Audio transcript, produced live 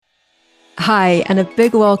Hi, and a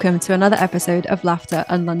big welcome to another episode of Laughter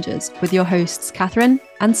and Lunges with your hosts, Catherine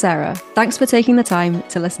and Sarah. Thanks for taking the time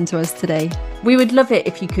to listen to us today. We would love it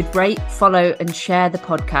if you could rate, follow, and share the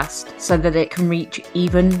podcast so that it can reach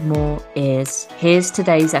even more ears. Here's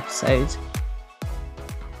today's episode.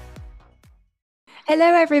 Hello,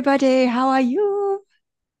 everybody. How are you?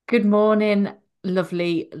 Good morning,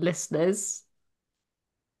 lovely listeners.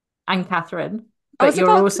 And Catherine, but you're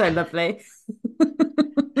also lovely.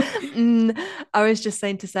 I was just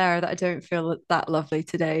saying to Sarah that I don't feel that lovely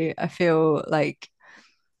today. I feel like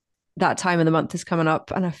that time of the month is coming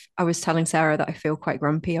up, and I was telling Sarah that I feel quite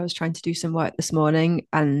grumpy. I was trying to do some work this morning,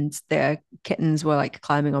 and the kittens were like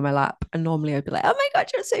climbing on my lap. And normally I'd be like, "Oh my god,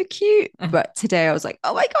 you're so cute," but today I was like,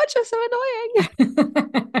 "Oh my god, you're so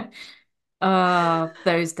annoying."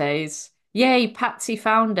 Those days. Yay, Patsy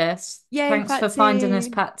found us. Yay, Thanks for finding us,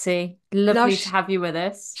 Patsy. Patsy. Now Lovely to have you with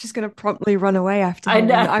us. she's going to promptly run away after I hearing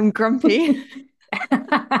know. that I'm grumpy.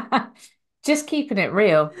 Just keeping it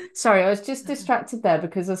real. Sorry, I was just distracted there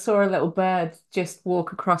because I saw a little bird just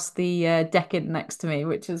walk across the decking next to me,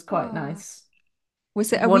 which was quite Oh. nice.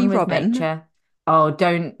 Was it a wee One with robin? nature. Oh,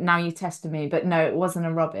 don't, now you tested me, but no, it wasn't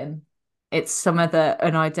a robin. It's some other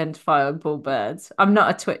unidentifiable bird. I'm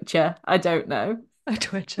not a twitcher. I don't know. A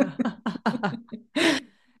twitcher.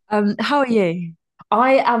 How are you?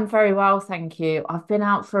 I am very well, thank you. I've been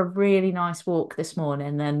out for a really nice walk this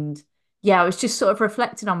morning, and yeah, I was just sort of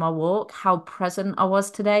reflecting on my walk, how present I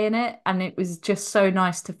was today in it, and it was just so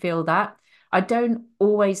nice to feel that. I don't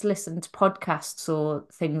always listen to podcasts or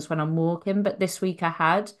things when I'm walking, but this week I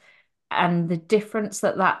had, and the difference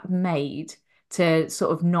that that made to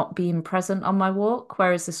sort of not being present on my walk.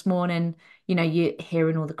 Whereas this morning, you're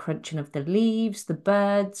hearing all the crunching of the leaves, the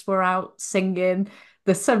birds were out singing,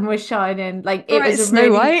 the sun was shining. Like All right,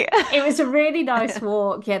 Snow White. it was a really nice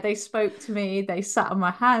walk. Yeah, they spoke to me, they sat on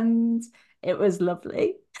my hand. It was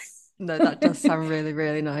lovely. No, that does sound really,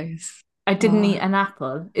 really nice. I didn't eat Oh, an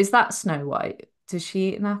apple. Is that Snow White? Does she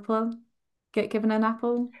eat an apple? Get given an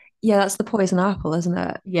apple? yeah, that's the poison apple, isn't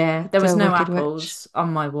it? Yeah, there was The no Wicked Witch. apples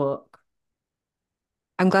on my walk.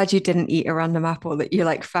 I'm glad you didn't eat a random apple that you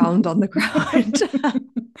like found on the ground.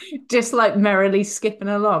 Just like merrily skipping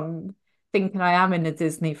along, thinking I am in a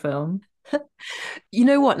Disney film. You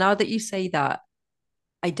know what? Now that you say that,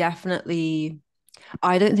 I don't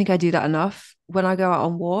think I do that enough. When I go out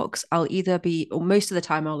on walks, or most of the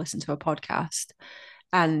time, I'll listen to a podcast.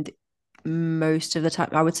 And most of the time,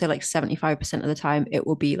 I would say like 75% of the time, it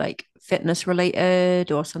will be like fitness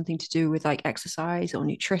related or something to do with like exercise or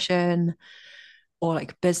nutrition or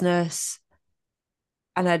like business.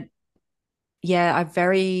 And I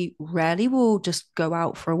very rarely will just go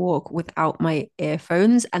out for a walk without my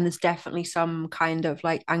earphones. And there's definitely some kind of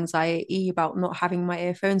like anxiety about not having my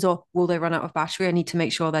earphones, or will they run out of battery? I need to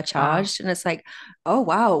make sure they're Ah, charged. And it's like, oh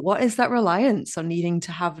wow, what is that reliance on needing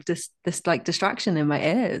to have this like distraction in my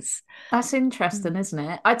ears? that's interesting, isn't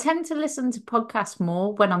it? I tend to listen to podcasts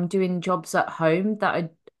more when I'm doing jobs at home that I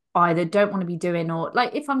either don't want to be doing, or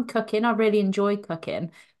like if I'm cooking, I really enjoy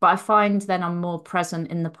cooking, but I find then I'm more present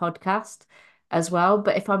in the podcast as well.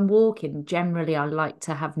 But if I'm walking, generally I like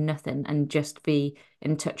to have nothing and just be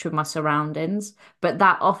in touch with my surroundings. But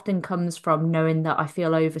that often comes from knowing that I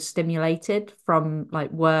feel overstimulated from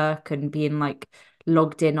like work and being like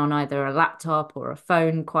logged in on either a laptop or a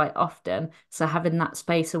phone quite often. So having that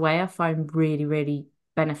space away, I find really, really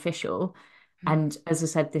beneficial. And as I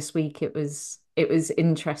said, this week it was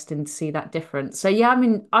interesting to see that difference. So yeah,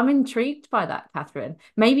 I'm intrigued by that, Catherine.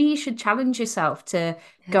 Maybe you should challenge yourself to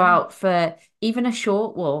go Yeah. out for even a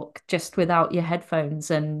short walk just without your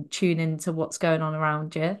headphones and tune into what's going on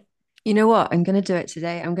around you. You know what? I'm going to do it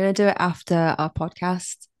today. I'm going to do it after our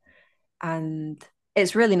podcast. And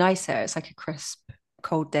it's really nice here. It's like a crisp,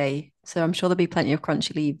 cold day. So I'm sure there'll be plenty of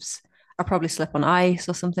crunchy leaves. I'll probably slip on ice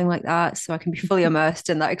or something like that. So I can be fully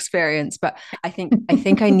immersed in that experience. But I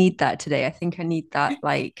think I need that today. I think I need that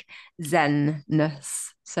like zenness.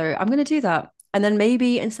 So I'm gonna do that. And then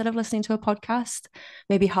maybe instead of listening to a podcast,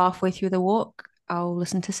 maybe halfway through the walk, I'll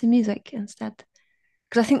listen to some music instead.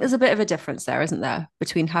 Because I think there's a bit of a difference there, isn't there,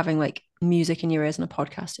 between having like music in your ears and a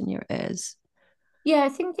podcast in your ears. Yeah, I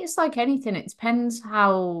think it's like anything. It depends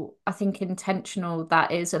how I think intentional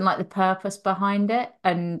that is and like the purpose behind it.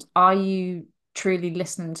 And are you truly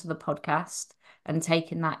listening to the podcast and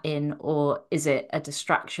taking that in, or is it a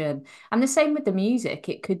distraction? And the same with the music.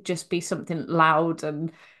 It could just be something loud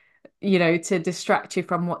and, to distract you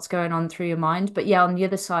from what's going on through your mind. But yeah, on the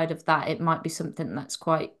other side of that, it might be something that's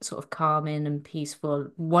quite sort of calming and peaceful,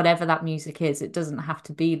 whatever that music is. It doesn't have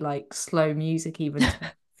to be like slow music even to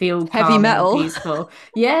feel Heavy calming and metal. peaceful.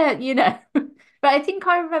 Yeah, But I think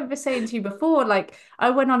I remember saying to you before, like I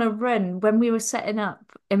went on a run when we were setting up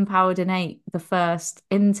Empowered Innate, the first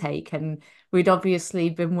intake, and we'd obviously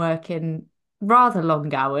been working rather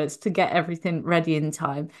long hours to get everything ready in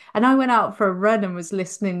time. And I went out for a run and was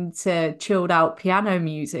listening to chilled out piano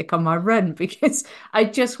music on my run because I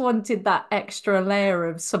just wanted that extra layer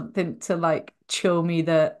of something to like chill me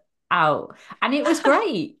the out. And it was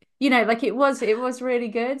great. Like it was really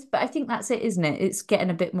good. But I think that's it, isn't it? It's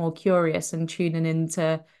getting a bit more curious and tuning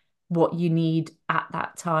into what you need at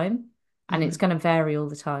that time. And it's Mhm. going to vary all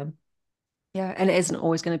the time. Yeah, and it isn't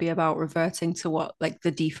always going to be about reverting to what like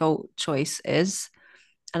the default choice is.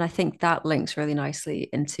 And I think that links really nicely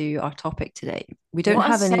into our topic today. We don't What a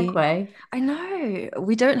have any, segue. I know,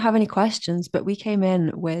 we don't have any questions, but we came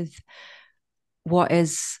in with what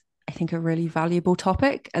is, I think, a really valuable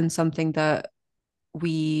topic and something that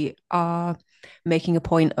we are making a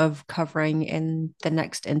point of covering in the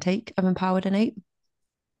next intake of Empowered Innate.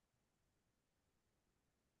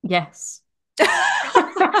 Yes.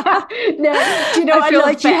 No, do you know I what I feel love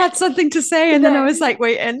like you bet? had something to say, and then I No, was like,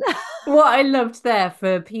 waiting. what I loved there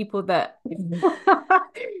for people that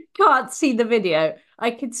can't see the video,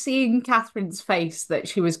 I could see in Catherine's face that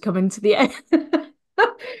she was coming to the end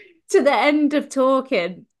to the end of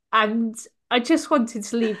talking, and I just wanted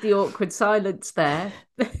to leave the awkward silence there.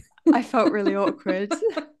 I felt really awkward.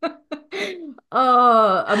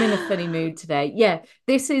 Oh, I'm in a funny mood today. Yeah,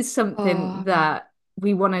 this is something Oh, man. that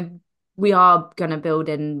we are going to build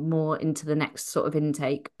in more into the next sort of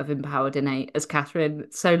intake of Empowered Innate, as Catherine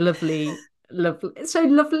so lovely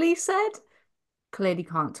said. Clearly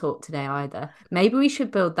can't talk today either. Maybe we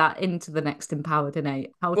should build that into the next Empowered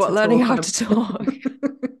Innate, how What, to learning talk how on to a talk?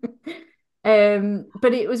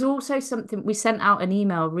 But it was also something we sent out an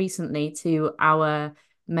email recently to our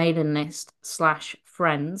mailing list slash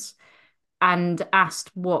friends and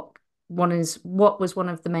asked what was one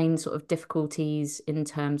of the main sort of difficulties in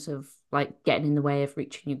terms of like getting in the way of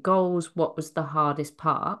reaching your goals, what was the hardest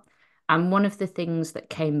part? And one of the things that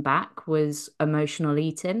came back was emotional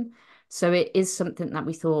eating. So it is something that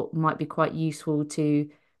we thought might be quite useful to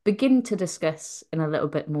begin to discuss in a little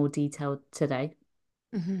bit more detail today.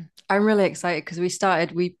 Mhm. I'm really excited because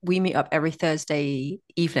we meet up every Thursday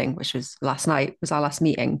evening, which was last night, was our last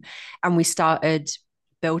meeting, and we started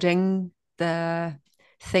building the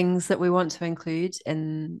things that we want to include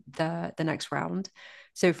in the next round.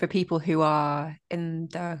 So for people who are in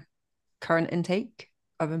the current intake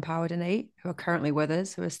of Empowered Innate, who are currently with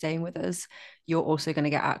us, who are staying with us, you're also going to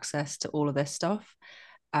get access to all of this stuff.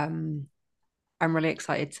 Um, I'm really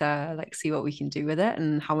excited to like see what we can do with it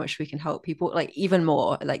and how much we can help people. Like even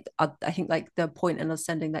more, like I think like the point in us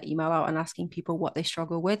sending that email out and asking people what they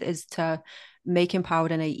struggle with is to make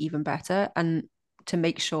Empowered Innate even better and to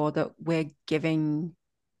make sure that we're giving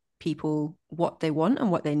people what they want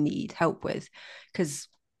and what they need help with. Because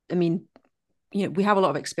I mean, we have a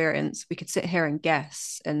lot of experience. We could sit here and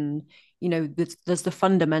guess, and there's the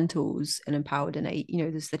fundamentals in Empowered Innate.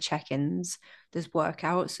 There's the check-ins, there's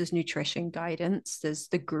workouts, there's nutrition guidance, there's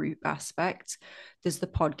the group aspect, there's the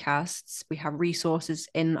podcasts. We have resources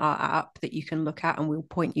in our app that you can look at, and we'll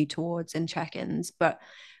point you towards in check-ins. But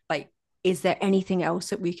like, is there anything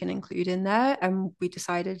else that we can include in there? And we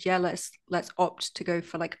decided, yeah, let's opt to go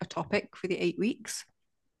for like a topic for the 8 weeks.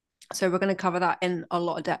 So we're going to cover that in a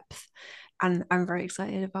lot of depth, and I'm very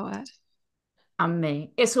excited about it. And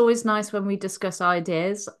me. It's always nice when we discuss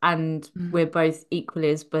ideas and we're Mm. both equally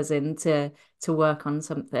as buzzing to work on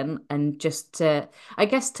something and just to I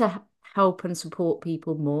guess to help and support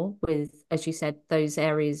people more with, as you said, those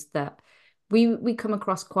areas that we come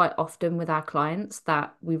across quite often with our clients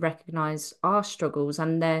that we recognize are struggles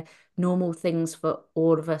and they're normal things for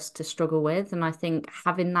all of us to struggle with. And I think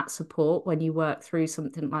having that support when you work through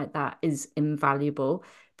something like that is invaluable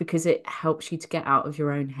because it helps you to get out of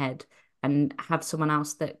your own head and have someone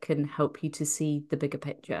else that can help you to see the bigger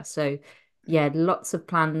picture. So, yeah, lots of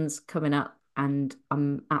plans coming up, and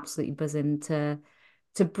I'm absolutely buzzing to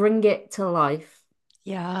bring it to life.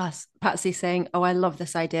 Yes, Patsy saying, "Oh, I love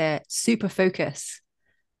this idea. Super focus.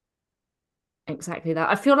 Exactly that.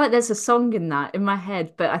 I feel like there's a song in that in my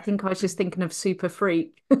head, but I think I was just thinking of Super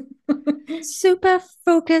Freak. Super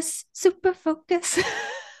focus. Super focus."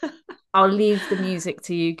 I'll leave the music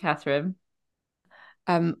to you, Catherine.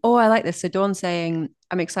 Oh, I like this. So Dawn saying,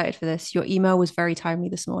 "I'm excited for this. Your email was very timely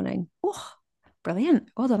this morning." Oh, brilliant.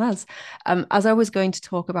 Well done, us. As I was going to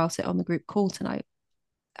talk about it on the group call tonight,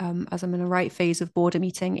 as I'm in a right phase of boredom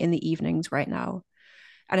eating in the evenings right now.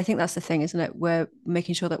 And I think that's the thing, isn't it? We're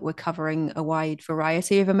making sure that we're covering a wide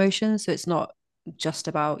variety of emotions. So it's not just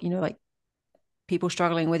about, like people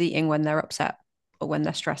struggling with eating when they're upset or when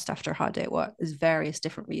they're stressed after a hard day at work. There's various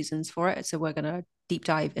different reasons for it. So we're going to deep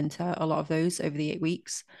dive into a lot of those over the 8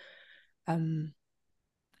 weeks. Um,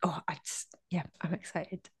 yeah, I'm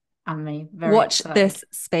excited. And me, very Watch excited. this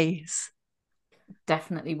space.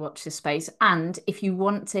 Definitely watch this space. And if you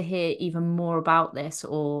want to hear even more about this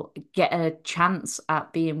or get a chance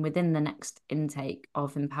at being within the next intake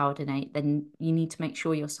of Empowered Innate, then you need to make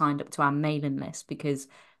sure you're signed up to our mailing list, because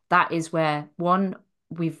that is where, one,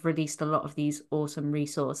 we've released a lot of these awesome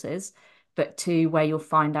resources, but two, where you'll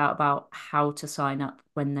find out about how to sign up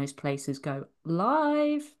when those places go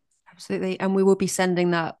live. Absolutely. And we will be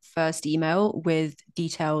sending that first email with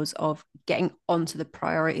details of getting onto the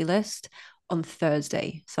priority list on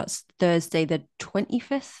Thursday. So that's Thursday, the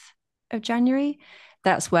 25th of January.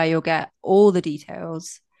 That's where you'll get all the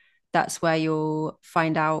details. That's where you'll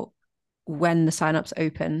find out when the signups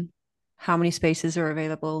open, how many spaces are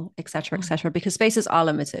available, et cetera, because spaces are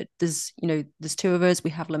limited. There's two of us,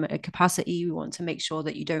 we have limited capacity. We want to make sure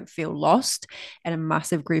that you don't feel lost in a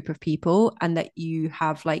massive group of people, and that you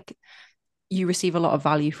have you receive a lot of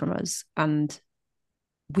value from us. And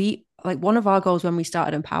we, like, one of our goals when we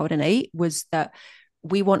started Empowered Innate was that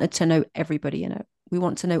we wanted to know everybody in it. We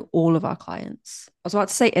want to know all of our clients. I was about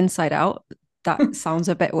to say inside out. That sounds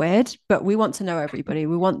a bit weird, but we want to know everybody.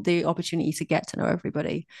 We want the opportunity to get to know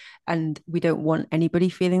everybody. And we don't want anybody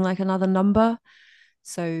feeling like another number.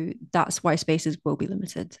 So that's why spaces will be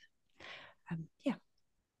limited. Yeah.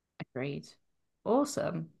 Agreed.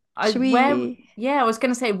 Awesome. Should we? I was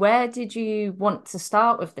going to say, where did you want to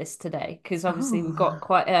start with this today? Because obviously we've got Oh,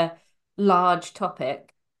 quite a large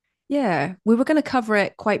topic. yeah. We were going to cover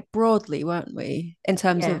it quite broadly, weren't we? In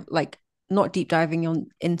terms Yeah. of like not deep diving on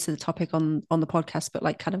into the topic on the podcast, but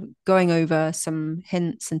like kind of going over some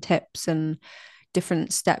hints and tips and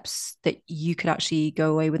different steps that you could actually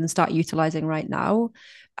go away with and start utilizing right now.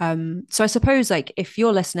 So I suppose like if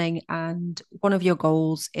you're listening and one of your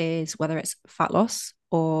goals is whether it's fat loss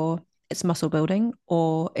or it's muscle building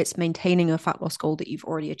or it's maintaining a fat loss goal that you've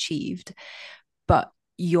already achieved, but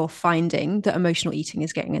you're finding that emotional eating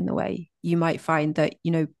is getting in the way. You might find that,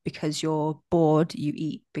 because you're bored, you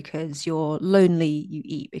eat, because you're lonely, you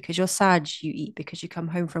eat, because you're sad, you eat, because you come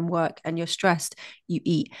home from work and you're stressed, you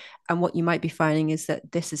eat. And what you might be finding is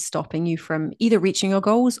that this is stopping you from either reaching your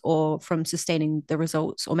goals or from sustaining the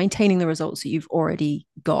results or maintaining the results that you've already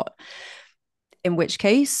got. In which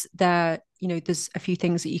case, there's a few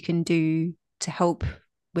things that you can do to help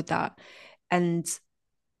with that. And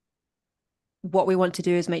what we want to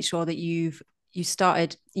do is make sure that you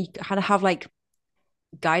kind of have like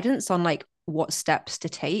guidance on like what steps to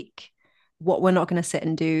take. What we're not going to sit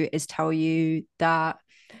and do is tell you that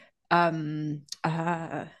um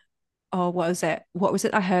what was it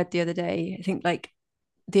I heard the other day? I think like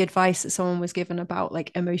the advice that someone was given about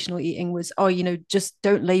like emotional eating was, oh, just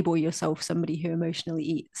don't label yourself somebody who emotionally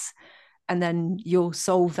eats, and then you'll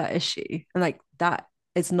solve that issue. And like that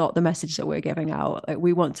is not the message that we're giving out. Like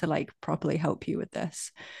we want to like properly help you with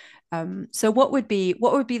this. So what would be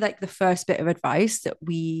like the first bit of advice that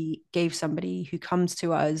we gave somebody who comes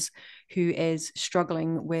to us who is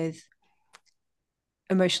struggling with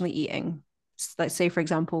emotionally eating? Let's say, for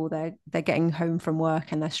example, they're getting home from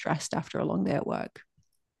work and they're stressed after a long day at work.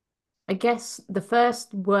 I guess the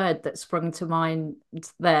first word that sprung to mind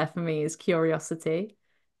there for me is curiosity,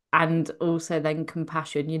 and also then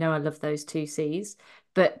compassion. I love those two C's,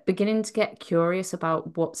 but beginning to get curious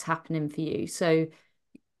about what's happening for you. So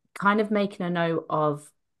kind of making a note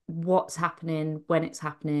of what's happening, when it's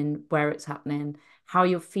happening, where it's happening, how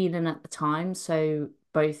you're feeling at the time. So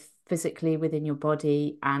both physically within your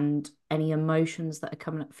body and any emotions that are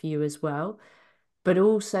coming up for you as well, but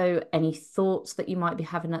also any thoughts that you might be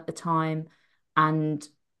having at the time, and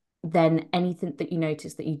then anything that you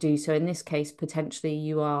notice that you do. So in this case, potentially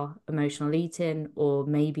you are emotional eating, or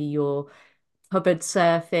maybe you're cupboard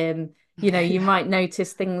surfing. You Yeah. might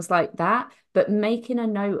notice things like that, but making a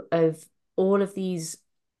note of all of these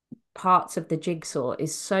parts of the jigsaw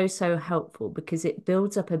is so, so helpful, because it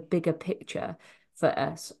builds up a bigger picture for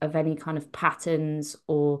us of any kind of patterns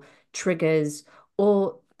or triggers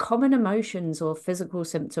or common emotions or physical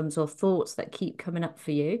symptoms or thoughts that keep coming up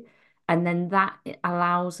for you. And then that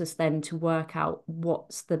allows us then to work out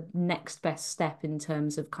what's the next best step in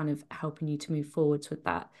terms of kind of helping you to move forwards with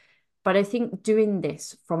that. But I think doing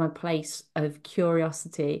this from a place of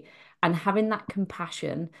curiosity and having that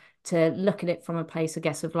compassion to look at it from a place, I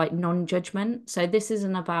guess, of like non-judgment. So this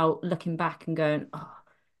isn't about looking back and going, oh,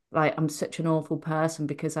 like I'm such an awful person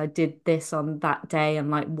because I did this on that day,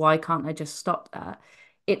 and like, why can't I just stop that?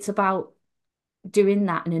 It's about doing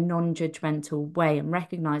that in a non-judgmental way and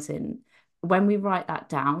recognizing when we write that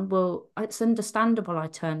down, well, it's understandable I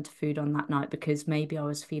turned to food on that night because maybe I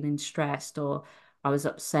was feeling stressed or I was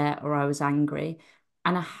upset or I was angry.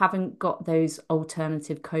 And I haven't got those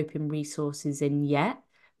alternative coping resources in yet,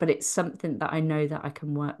 but it's something that I know that I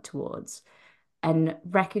can work towards. And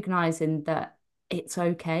recognizing that it's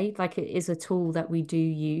okay, like it is a tool that we do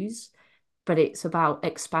use, but it's about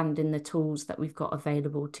expanding the tools that we've got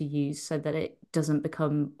available to use so that it doesn't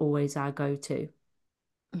become always our go-to.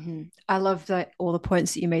 I love that all the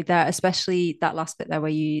points that you made there, especially that last bit there where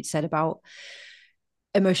you said about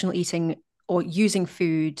emotional eating or using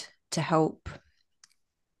food to help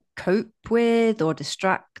cope with or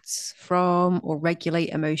distract from or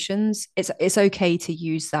regulate emotions. It's okay to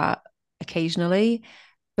use that occasionally,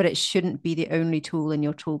 but it shouldn't be the only tool in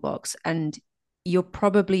your toolbox. And you'll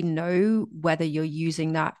probably know whether you're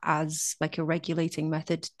using that as like a regulating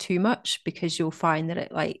method too much, because you'll find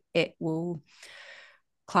that it will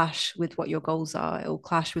clash with what your goals are, it'll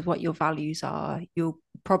clash with what your values are. You'll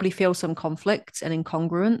probably feel some conflict and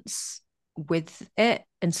incongruence with it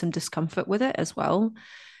and some discomfort with it as well.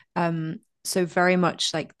 So very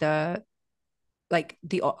much like the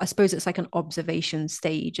I suppose it's like an observation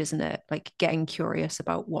stage, isn't it? Like getting curious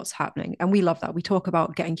about what's happening. And we love that. We talk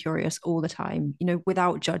about getting curious all the time,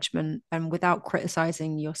 without judgment and without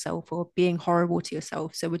criticizing yourself or being horrible to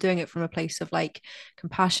yourself. So we're doing it from a place of like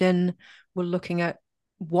compassion. We're looking at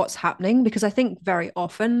what's happening, because I think very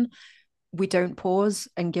often we don't pause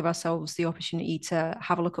and give ourselves the opportunity to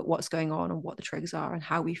have a look at what's going on and what the triggers are and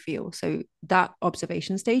how we feel. So that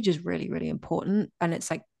observation stage is really, really important. And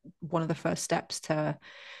it's like one of the first steps to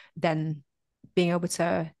then being able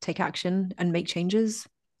to take action and make changes.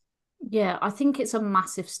 Yeah, I think it's a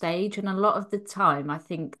massive stage. And a lot of the time, I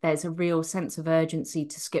think there's a real sense of urgency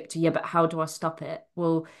to skip to, yeah, but how do I stop it?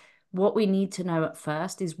 Well, what we need to know at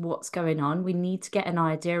first is what's going on. We need to get an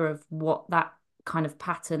idea of what that kind of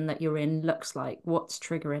pattern that you're in looks like, what's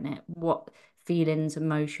triggering it, what feelings,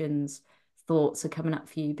 emotions, thoughts are coming up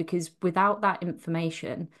for you. Because without that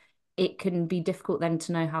information, it can be difficult then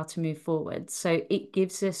to know how to move forward. So it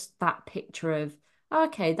gives us that picture of,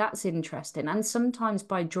 okay, that's interesting. And sometimes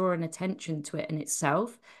by drawing attention to it in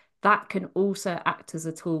itself, that can also act as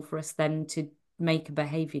a tool for us then to make a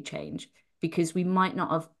behavior change because we might not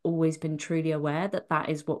have always been truly aware that that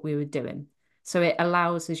is what we were doing. So it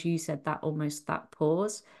allows, as you said, that almost that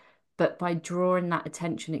pause. But by drawing that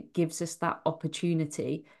attention, it gives us that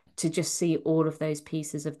opportunity to just see all of those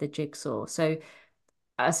pieces of the jigsaw. So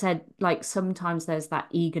I said, like sometimes there's that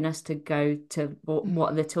eagerness to go to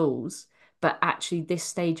what are the tools, but actually this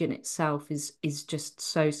stage in itself is just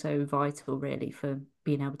so vital really for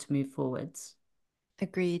being able to move forwards.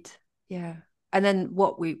 Agreed. Yeah. And then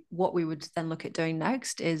what we would then look at doing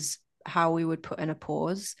next is how we would put in a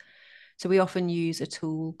pause. So we often use a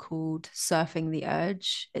tool called Surfing the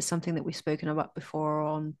Urge. It's something that we've spoken about before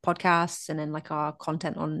on podcasts and in like our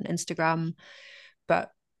content on Instagram.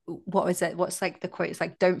 But what is it? What's like the quote? It's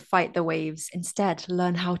like, don't fight the waves. Instead,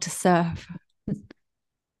 learn how to surf.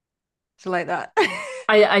 So like that.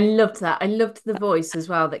 I loved that. I loved the voice as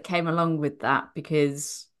well that came along with that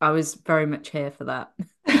because I was very much here for that.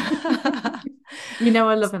 You know,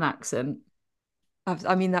 I love an accent.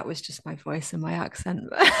 I mean, that was just my voice and my accent.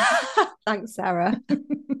 Thanks, Sarah.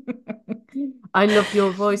 I love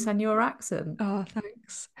your voice and your accent. Oh,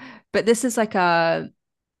 thanks. But this is like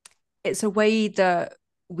it's a way that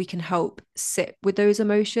we can help sit with those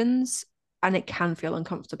emotions, and it can feel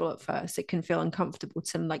uncomfortable at first. It can feel uncomfortable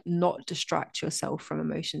to like not distract yourself from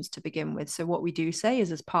emotions to begin with. So what we do say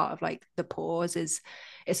is, as part of like the pause, is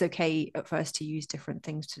it's okay at first to use different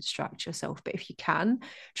things to distract yourself, but if you can,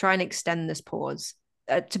 try and extend this pause.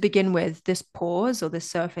 To begin with, this pause or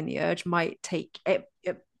this surfing the urge might take it,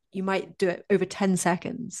 you might do it over 10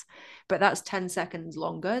 seconds, but that's 10 seconds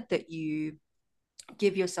longer that you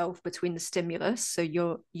give yourself between the stimulus, so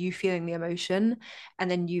you feeling the emotion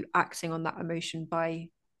and then you acting on that emotion by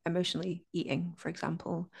emotionally eating, for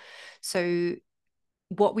example. So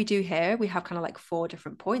what we do here, we have kind of like four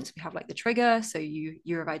different points. We have like the trigger, so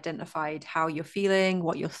you have identified how you're feeling,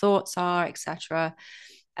 what your thoughts are, etc.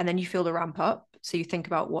 And then you feel the ramp up, so you think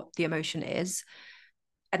about what the emotion is,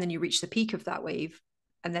 and then you reach the peak of that wave,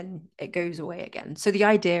 and then it goes away again. So the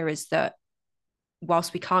idea is that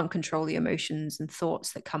whilst we can't control the emotions and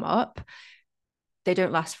thoughts that come up, they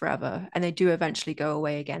don't last forever and they do eventually go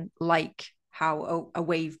away again, like how a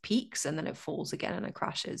wave peaks and then it falls again and it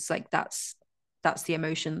crashes. Like that's the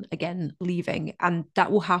emotion again leaving, and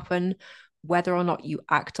that will happen whether or not you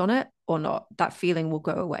act on it or not, that feeling will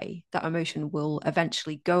go away. That emotion will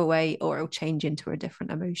eventually go away, or it'll change into a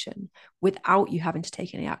different emotion without you having to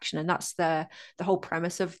take any action. And that's the whole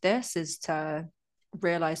premise of this, is to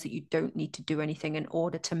realize that you don't need to do anything in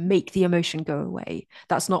order to make the emotion go away.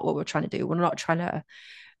 That's not what we're trying to do. We're not trying to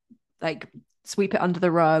like sweep it under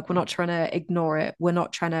the rug. We're not trying to ignore it. We're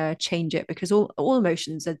not trying to change it, because all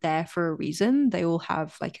emotions are there for a reason. They all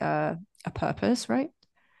have like a purpose, right?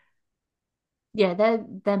 Yeah,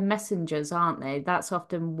 they're messengers, aren't they? That's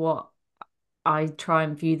often what I try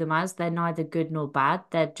and view them as. They're neither good nor bad.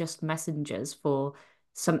 They're just messengers for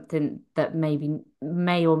something that maybe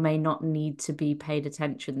may or may not need to be paid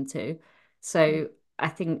attention to. Mm. So I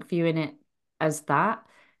think viewing it as that,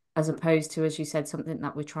 as opposed to, as you said, something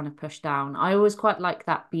that we're trying to push down. I always quite like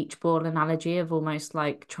that beach ball analogy of almost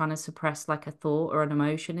like trying to suppress like a thought or an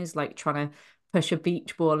emotion is like trying to push a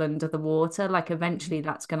beach ball under the water. Like eventually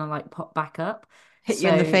that's gonna like pop back up. Hit you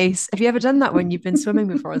in the So face. Have you ever done that when you've been swimming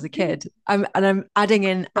before as a kid? I'm adding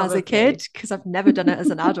in as a kid probably. because I've never done it as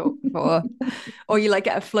an adult before. Or you like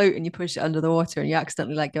get a float and you push it under the water and you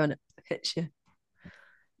accidentally like go and it hits you.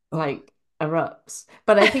 Oh, Like erupts.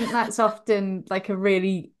 But I think that's often like a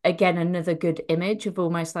really, again, another good image of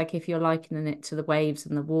almost like if you're likening it to the waves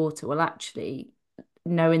and the water, well, actually,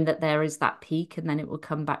 knowing that there is that peak and then it will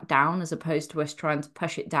come back down, as opposed to us trying to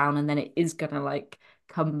push it down and then it is going to like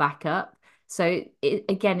come back up. So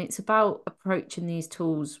again, it's about approaching these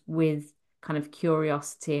tools with kind of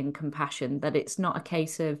curiosity and compassion, that it's not a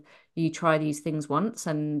case of you try these things once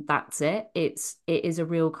and that's it. It is a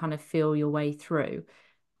real kind of feel your way through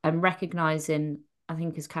and recognizing, I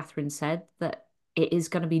think, as Catherine said, that it is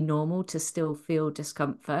going to be normal to still feel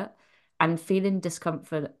discomfort, and feeling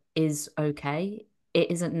discomfort is okay. It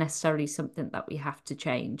isn't necessarily something that we have to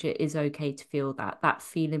change. It is okay to feel that. That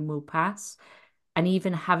feeling will pass. And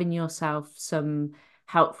even having yourself some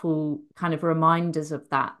helpful kind of reminders of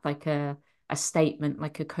that, like a statement,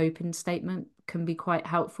 like a coping statement, can be quite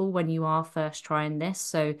helpful when you are first trying this.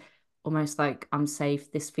 So almost like I'm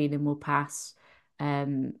safe, this feeling will pass.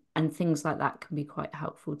 And things like that can be quite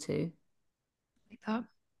helpful too. like that.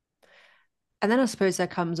 And then I suppose there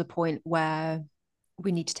comes a point where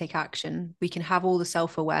we need to take action. We can have all the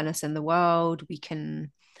self-awareness in the world. We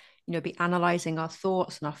can, be analyzing our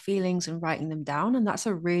thoughts and our feelings and writing them down. And that's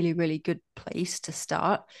a really, really good place to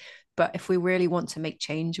start. But if we really want to make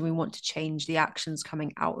change and we want to change the actions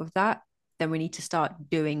coming out of that, then we need to start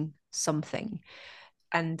doing something.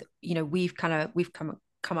 And we've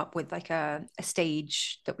come up with like a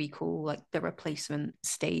stage that we call like the replacement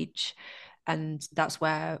stage. And that's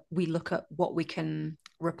where we look at what we can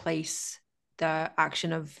replace the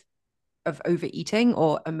action of overeating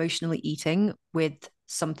or emotionally eating with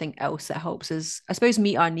something else that helps us, I suppose,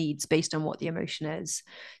 meet our needs based on what the emotion is.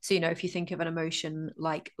 So, if you think of an emotion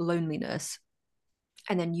like loneliness,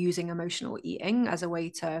 and then using emotional eating as a way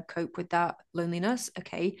to cope with that loneliness,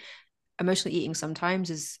 okay, emotional eating sometimes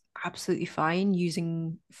is absolutely fine.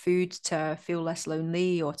 Using food to feel less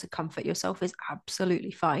lonely or to comfort yourself is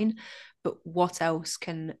absolutely fine. But what else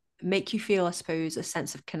can make you feel, I suppose, a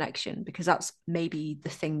sense of connection? Because that's maybe the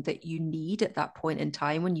thing that you need at that point in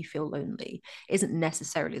time when you feel lonely. It isn't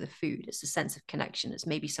necessarily the food, it's a sense of connection, it's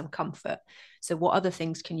maybe some comfort. So, what other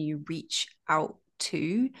things can you reach out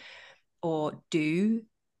to or do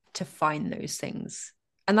to find those things?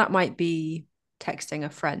 And that might be texting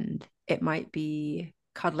a friend, it might be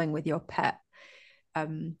cuddling with your pet.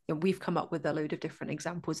 We've come up with a load of different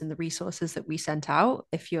examples in the resources that we sent out.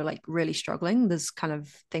 If you're like really struggling, there's kind of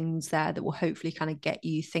things there that will hopefully kind of get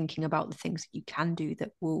you thinking about the things that you can do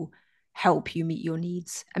that will help you meet your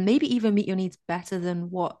needs, and maybe even meet your needs better than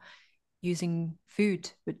what using food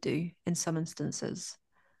would do in some instances.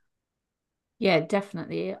 Yeah,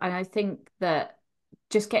 definitely. And I think that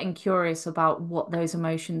just getting curious about what those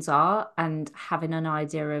emotions are and having an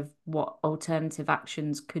idea of what alternative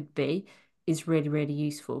actions could be is really, really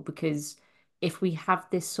useful, because if we have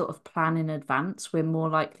this sort of plan in advance, we're more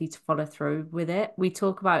likely to follow through with it. We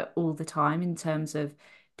talk about it all the time in terms of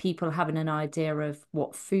people having an idea of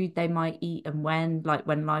what food they might eat and when, like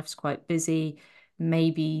when life's quite busy,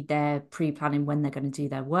 maybe they're pre-planning when they're going to do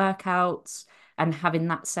their workouts and having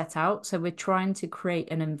that set out. So we're trying to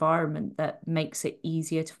create an environment that makes it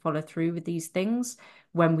easier to follow through with these things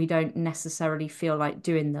when we don't necessarily feel like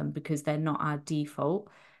doing them because they're not our default.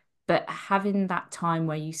 But having that time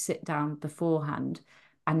where you sit down beforehand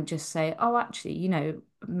and just say, oh, actually,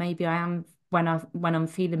 maybe I am when I'm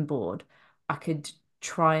feeling bored, I could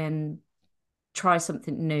try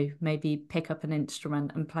something new, maybe pick up an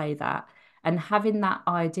instrument and play that. And having that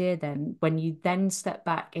idea, then when you then step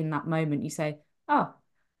back in that moment, you say, oh,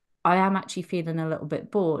 I am actually feeling a little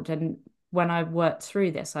bit bored. And when I worked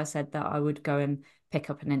through this, I said that I would go and pick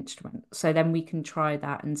up an instrument. So then we can try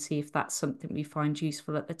that and see if that's something we find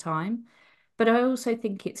useful at the time. But I also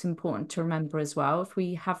think it's important to remember as well, if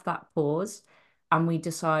we have that pause and we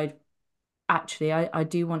decide, actually, I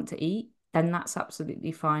do want to eat, then that's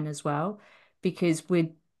absolutely fine as well, because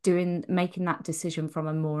we're making that decision from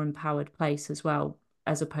a more empowered place as well,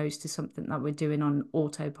 as opposed to something that we're doing on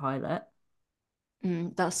autopilot.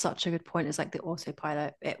 That's such a good point. It's like the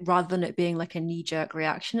autopilot. Rather than it being like a knee-jerk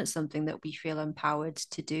reaction, it's something that we feel empowered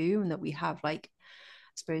to do and that we have like,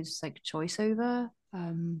 I suppose, like choice over,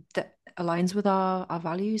 that aligns with our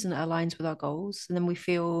values and it aligns with our goals. And then we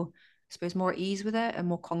feel, I suppose, more at ease with it and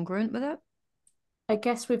more congruent with it. I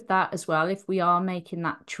guess with that as well, if we are making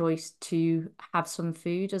that choice to have some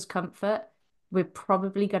food as comfort, we're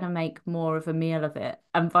probably going to make more of a meal of it.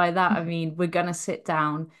 And by that, I mean, we're going to sit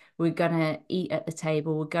down, we're going to eat at the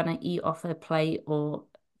table, we're going to eat off a plate or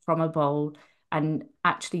from a bowl and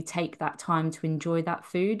actually take that time to enjoy that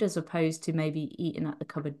food as opposed to maybe eating at the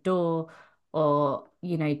cupboard door or,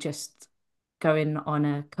 just going on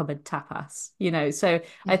a cupboard tapas. So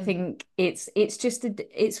I think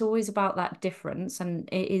it's always about that difference, and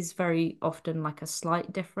it is very often like a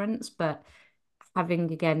slight difference, but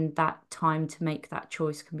having again that time to make that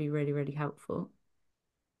choice can be really, really helpful.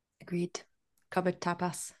 Agreed. Cupboard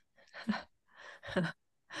tapas.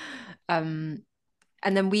 um,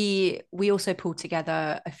 and then we also pulled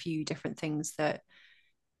together a few different things that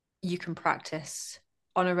you can practice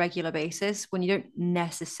on a regular basis when you don't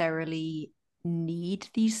necessarily need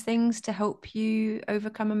these things to help you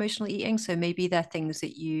overcome emotional eating. So maybe they're things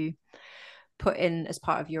that you put in as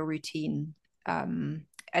part of your routine. And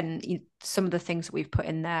some of the things that we've put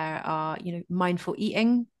in there are, mindful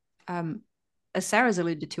eating. As Sarah's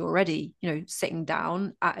alluded to already, sitting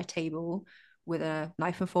down at a table with a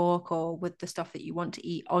knife and fork or with the stuff that you want to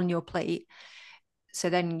eat on your plate. So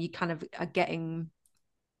then you kind of are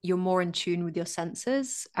you're more in tune with your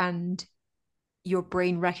senses and your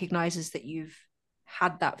brain recognizes that you've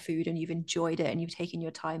had that food and you've enjoyed it and you've taken your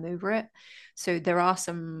time over it. So there are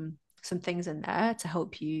some things in there to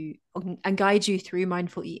help you and guide you through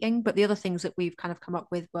mindful eating. But the other things that we've kind of come up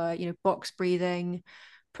with were, box breathing,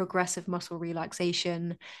 progressive muscle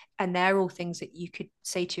relaxation. And they're all things that you could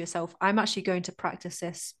say to yourself, I'm actually going to practice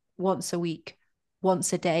this once a week,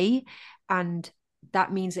 once a day. And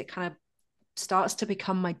that means it kind of starts to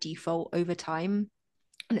become my default over time.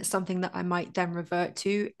 And it's something that I might then revert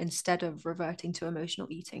to instead of reverting to emotional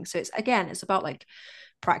eating. So it's about like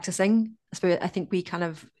practicing. I think we kind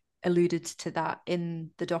of alluded to that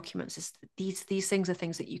in the documents. Is these things are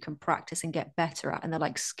things that you can practice and get better at, and they're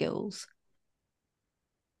like skills.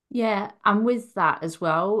 Yeah, and with that as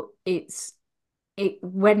well, because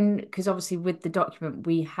obviously with the document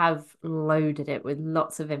we have loaded it with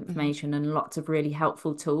lots of Mm-hmm. information and lots of really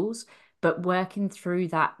helpful tools, but working through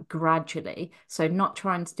that gradually, so not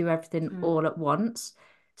trying to do everything Mm-hmm. all at once.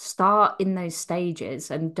 Start in those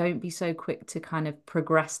stages and don't be so quick to kind of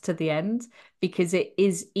progress to the end, because it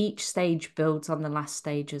is each stage builds on the last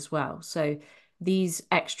stage as well. So these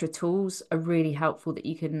extra tools are really helpful that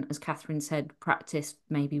you can, as Catherine said, practice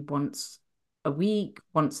maybe once a week,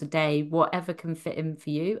 once a day, whatever can fit in for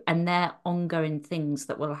you. And they're ongoing things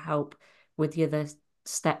that will help with the other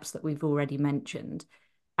steps that we've already mentioned.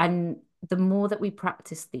 And the more that we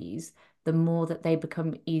practice these, the more that they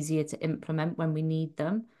become easier to implement when we need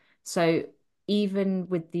them. So even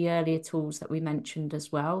with the earlier tools that we mentioned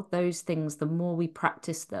as well, those things, the more we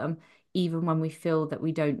practice them, even when we feel that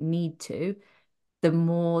we don't need to, the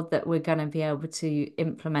more that we're going to be able to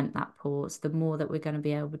implement that pause, the more that we're going to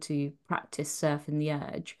be able to practice surfing the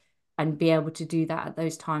urge and be able to do that at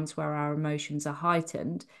those times where our emotions are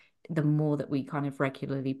heightened, the more that we kind of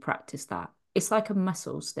regularly practice that. It's like a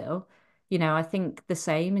muscle still. I think the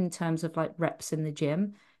same in terms of like reps in the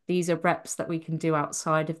gym. These are reps that we can do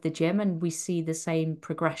outside of the gym, and we see the same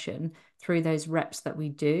progression through those reps that we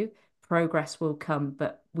do. Progress will come,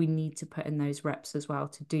 but we need to put in those reps as well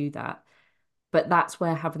to do that. But that's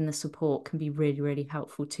where having the support can be really, really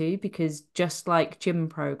helpful too, because just like gym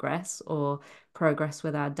progress or progress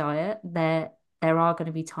with our diet, there are going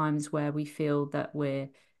to be times where we feel that we're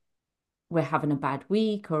having a bad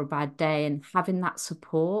week or a bad day, and having that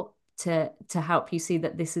support to help you see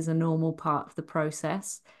that this is a normal part of the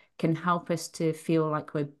process can help us to feel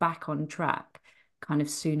like we're back on track kind of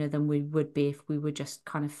sooner than we would be if we were just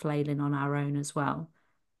kind of flailing on our own as well.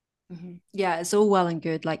 Mm-hmm. Yeah, it's all well and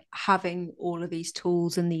good, like having all of these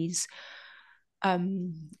tools and these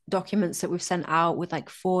documents that we've sent out with like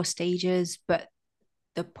 4 stages, but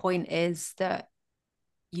the point is that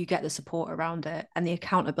you get the support around it and the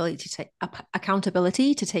accountability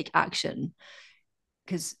to take action,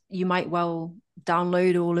 because you might well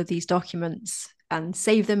download all of these documents and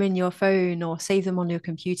save them in your phone or save them on your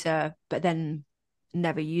computer, but then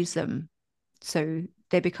never use them. So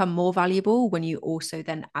they become more valuable when you also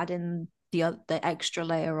then add in the extra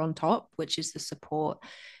layer on top, which is the support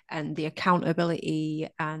and the accountability,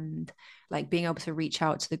 and like being able to reach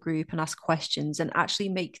out to the group and ask questions and actually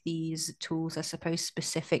make these tools, I suppose,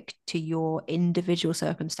 specific to your individual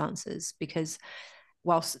circumstances. Because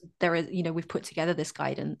whilst there is, we've put together this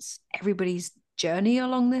guidance, everybody's journey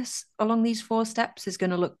along these 4 steps is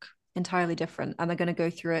going to look entirely different, and they're going to go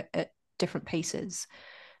through it at different paces.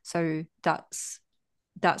 So that's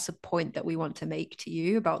a point that we want to make to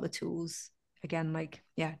you about the tools. Again, like,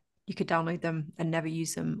 yeah, you could download them and never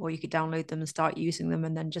use them, or you could download them and start using them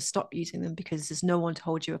and then just stop using them, because there's no one to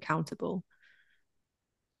hold you accountable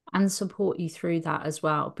and support you through that as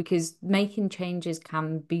well, because making changes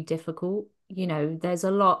can be difficult. There's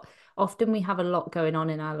a lot, often we have a lot going on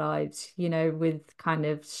in our lives, with kind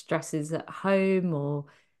of stresses at home or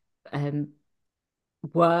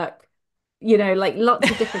work, like lots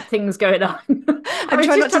of different things going on. I'm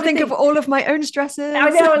trying not to think of all of my own stresses. I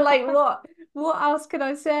know, like what else can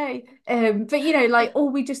I say? But like, or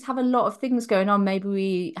we just have a lot of things going on. Maybe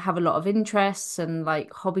we have a lot of interests and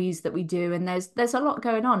like hobbies that we do, and there's a lot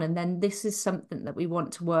going on. And then this is something that we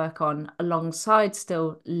want to work on alongside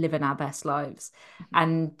still living our best lives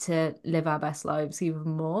and to live our best lives even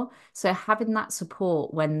more. So having that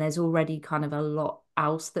support when there's already kind of a lot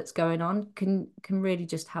else that's going on can really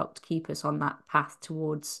just help to keep us on that path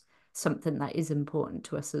towards something that is important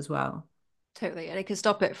to us as well. Totally. And it can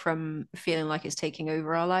stop it from feeling like it's taking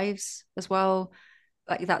over our lives as well.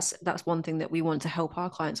 Like that's one thing that we want to help our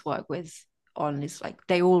clients work with on, is like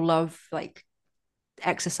they all love like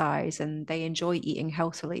exercise and they enjoy eating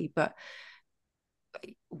healthily, but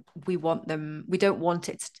we don't want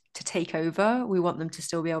it to take over. We want them to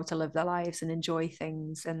still be able to live their lives and enjoy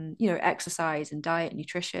things, and exercise and diet,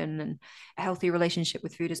 nutrition, and a healthy relationship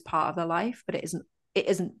with food is part of their life, but it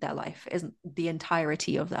isn't their life. It isn't the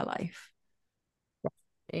entirety of their life.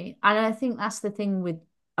 And I think that's the thing with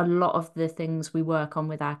a lot of the things we work on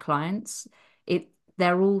with our clients.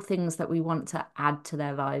 They're all things that we want to add to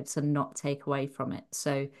their lives and not take away from it.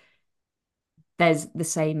 So there's the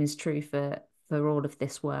same is true for all of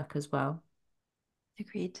this work as well.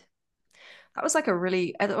 Agreed.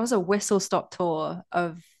 It was a whistle stop tour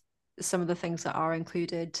of some of the things that are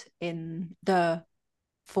included in the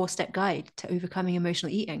 4-step guide to overcoming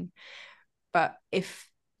emotional eating. But if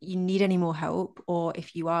you need any more help, or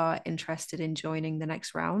if you are interested in joining the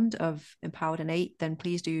next round of Empowered Innate, then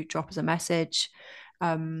please do drop us a message.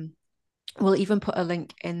 We'll even put a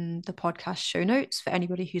link in the podcast show notes for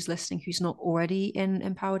anybody who's listening who's not already in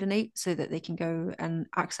Empowered Innate, so that they can go and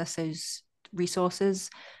access those resources,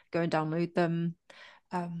 go and download them,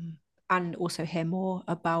 and also hear more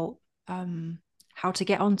about how to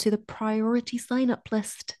get onto the priority sign up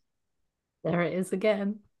list. There it is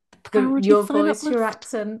again. Priority Your sign up voice, your list.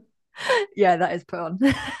 accent. Yeah, that is put on.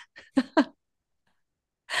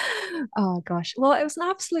 Oh gosh. Well, it was an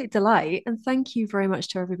absolute delight. And thank you very much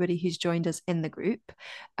to everybody who's joined us in the group.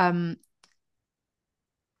 Um,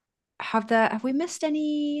 have we missed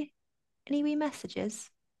any wee messages?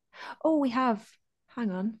 Oh, we have.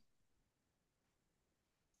 Hang on.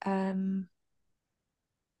 Um,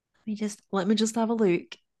 let me just have a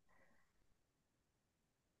look.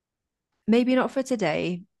 Maybe not for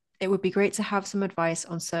today. It would be great to have some advice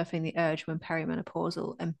on surfing the urge when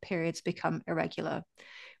perimenopausal and periods become irregular.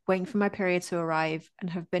 Waiting for my period to arrive and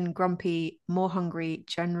have been grumpy, more hungry,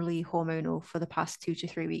 generally hormonal for the past 2 to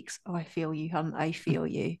 3 weeks. Oh, I feel you, hun. I feel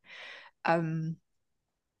you. Um,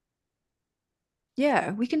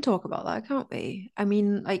 yeah, we can talk about that, can't we? I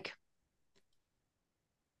mean, like,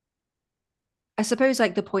 I suppose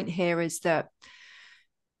like the point here is that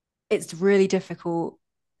it's really difficult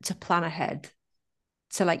to plan ahead,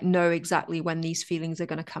 to like know exactly when these feelings are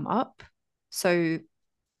going to come up. So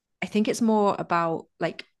I think it's more about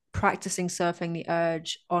like practicing surfing the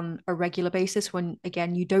urge on a regular basis, when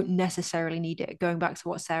again you don't necessarily need it. Going back to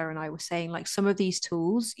what Sarah and I were saying, like some of these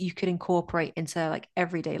tools you could incorporate into like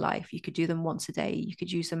everyday life. You could do them once a day, you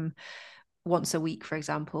could use them once a week, for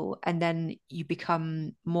example, and then you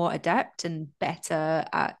become more adept and better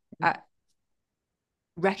at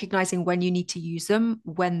recognizing when you need to use them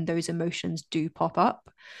when those emotions do pop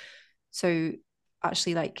up. So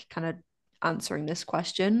actually like kind of answering this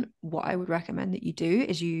question, what I would recommend that you do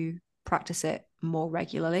is you practice it more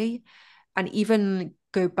regularly. and even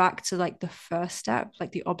go back to like the first step,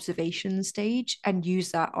 like the observation stage, and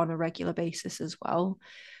use that on a regular basis as well.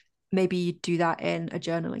 Maybe you do that in a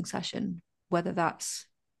journaling session, whether that's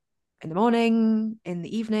in the morning, in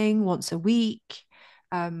the evening, once a week.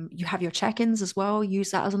 You have your check-ins as well.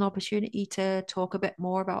 Use that as an opportunity to talk a bit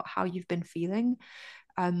more about how you've been feeling.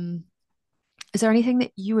 Um, is there anything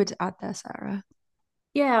that you would add there, Sarah?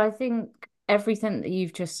 Yeah, I think everything that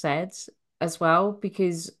you've just said as well,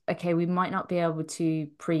 because okay, we might not be able to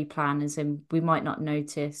pre-plan, as in we might not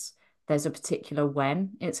notice there's a particular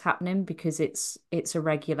when it's happening because it's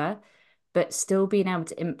irregular, but still being able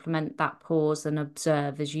to implement that pause and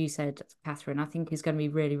observe, as you said, Catherine, I think is going to be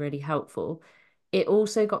really, really helpful. It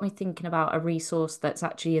also got me thinking about a resource that's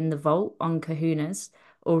actually in the vault on Kahunas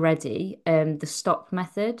already, the stop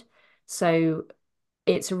method. So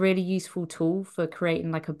it's a really useful tool for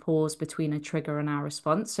creating like a pause between a trigger and our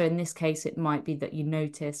response. So in this case, it might be that you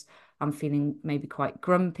notice I'm feeling maybe quite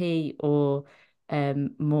grumpy or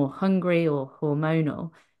more hungry or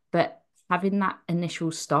hormonal, but having that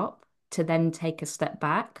initial stop to then take a step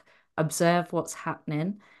back, observe what's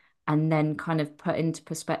happening, and then kind of put into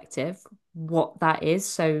perspective what that is.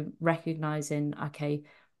 So recognizing, okay,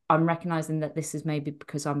 I'm recognizing that this is maybe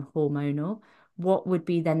because I'm hormonal. What would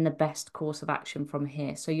be then the best course of action from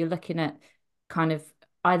here? So you're looking at kind of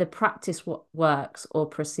either practice what works or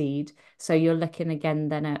proceed. So you're looking again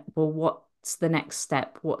then at, well, what's the next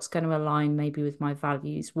step? What's going to align maybe with my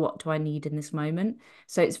values? What do I need in this moment?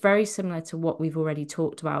 So it's very similar to what we've already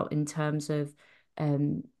talked about in terms of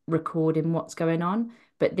recording what's going on.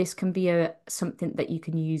 But this can be a something that you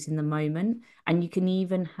can use in the moment. And you can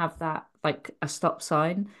even have that like a stop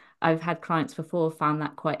sign. I've had clients before found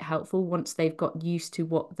that quite helpful once they've got used to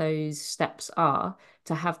what those steps are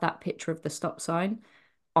to have that picture of the stop sign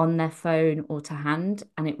on their phone or to hand,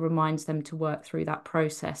 and it reminds them to work through that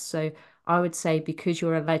process. So I would say because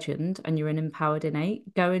you're a legend and you're an empowered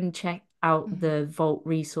innate, go and check out Mhm. the Vault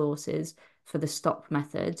resources for the stop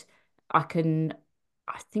method.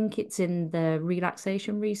 I think it's in the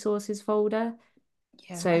relaxation resources folder.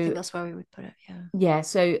 Yeah, I So think that's where we would put it. Yeah. yeah,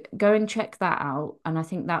 so go and check that out. And I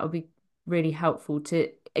think that would be really helpful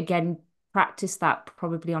to, again, practice that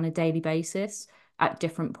probably on a daily basis at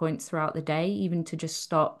different points throughout the day, even to just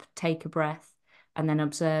stop, take a breath, and then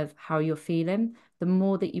observe how you're feeling. The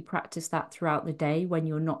more that you practice that throughout the day when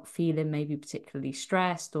you're not feeling maybe particularly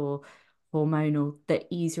stressed or hormonal, the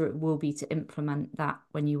easier it will be to implement that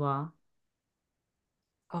when you are.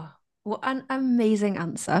 Oh, what an amazing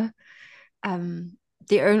answer.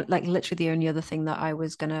 The only like literally the only other thing that I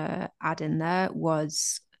was gonna add in there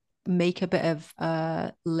was make a bit of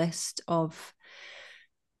a list of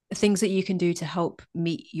things that you can do to help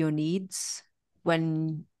meet your needs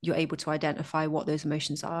when you're able to identify what those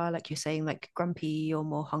emotions are, like you're saying, like grumpy or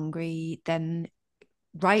more hungry, then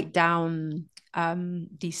write down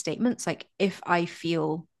these statements like if I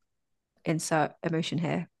feel insert emotion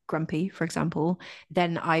here, grumpy, for example,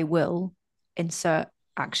 then I will insert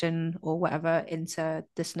action or whatever into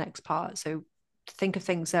this next part. So think of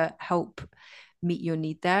things that help meet your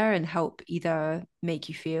need there and help either make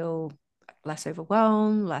you feel less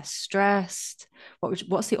overwhelmed, less stressed.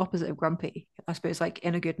 What's the opposite of grumpy? I suppose like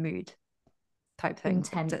in a good mood type thing.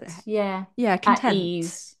 Content. Yeah. Yeah, At content.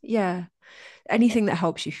 ease. Yeah, anything that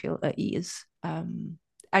helps you feel at ease.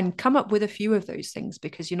 And come up with a few of those things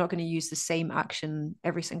because you're not going to use the same action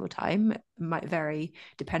every single time. It might vary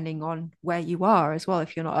depending on where you are as well.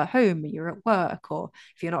 If you're not at home, you're at work, or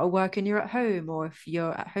if you're not at work and you're at home, or if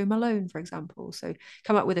you're at home alone, for example. So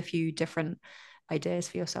come up with a few different ideas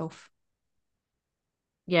for yourself.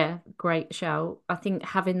 Yeah, great shout. I think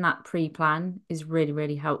having that pre-plan is really,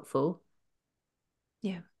 really helpful.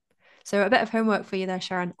 Yeah. So a bit of homework for you there,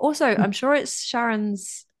 Sharon. Also, I'm sure it's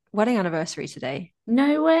Sharon's wedding anniversary today.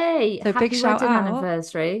 No way. So big Happy shout wedding out,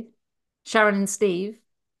 anniversary. Sharon and Steve,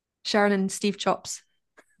 Sharon and Steve Chops.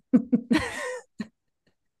 the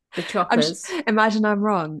I'm choppers. imagine I'm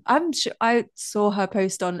wrong. I'm sure I saw her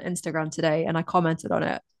post on Instagram today and I commented on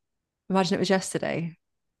it. Imagine it was yesterday.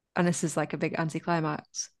 And this is like a big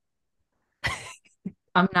anticlimax.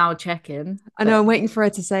 I'm now checking, I know but I'm waiting for her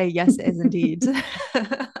to say yes, it is indeed.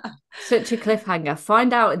 such a cliffhanger.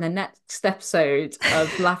 Find out in the next episode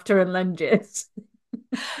of Laughter and Lunges.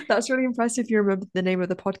 That's really impressive you remember the name of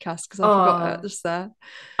the podcast because I forgot it Oh, just there.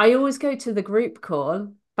 I always go to the group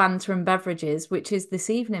call, Banter and Beverages, which is this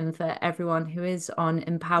evening for everyone who is on It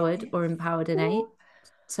Empowered or is. Empowered Ooh. Innate.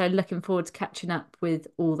 So looking forward to catching up with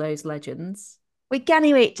all those legends. We can't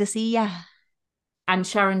wait to see ya. And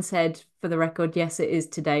Sharon said, for the record, yes, it is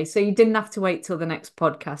today. So you didn't have to wait till the next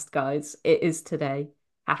podcast, guys. It is today.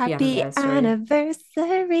 Happy Happy anniversary.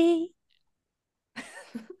 anniversary.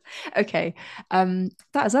 Okay.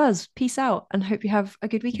 That is us. Peace out and hope you have a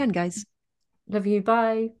good weekend, guys. Love you.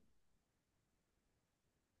 Bye.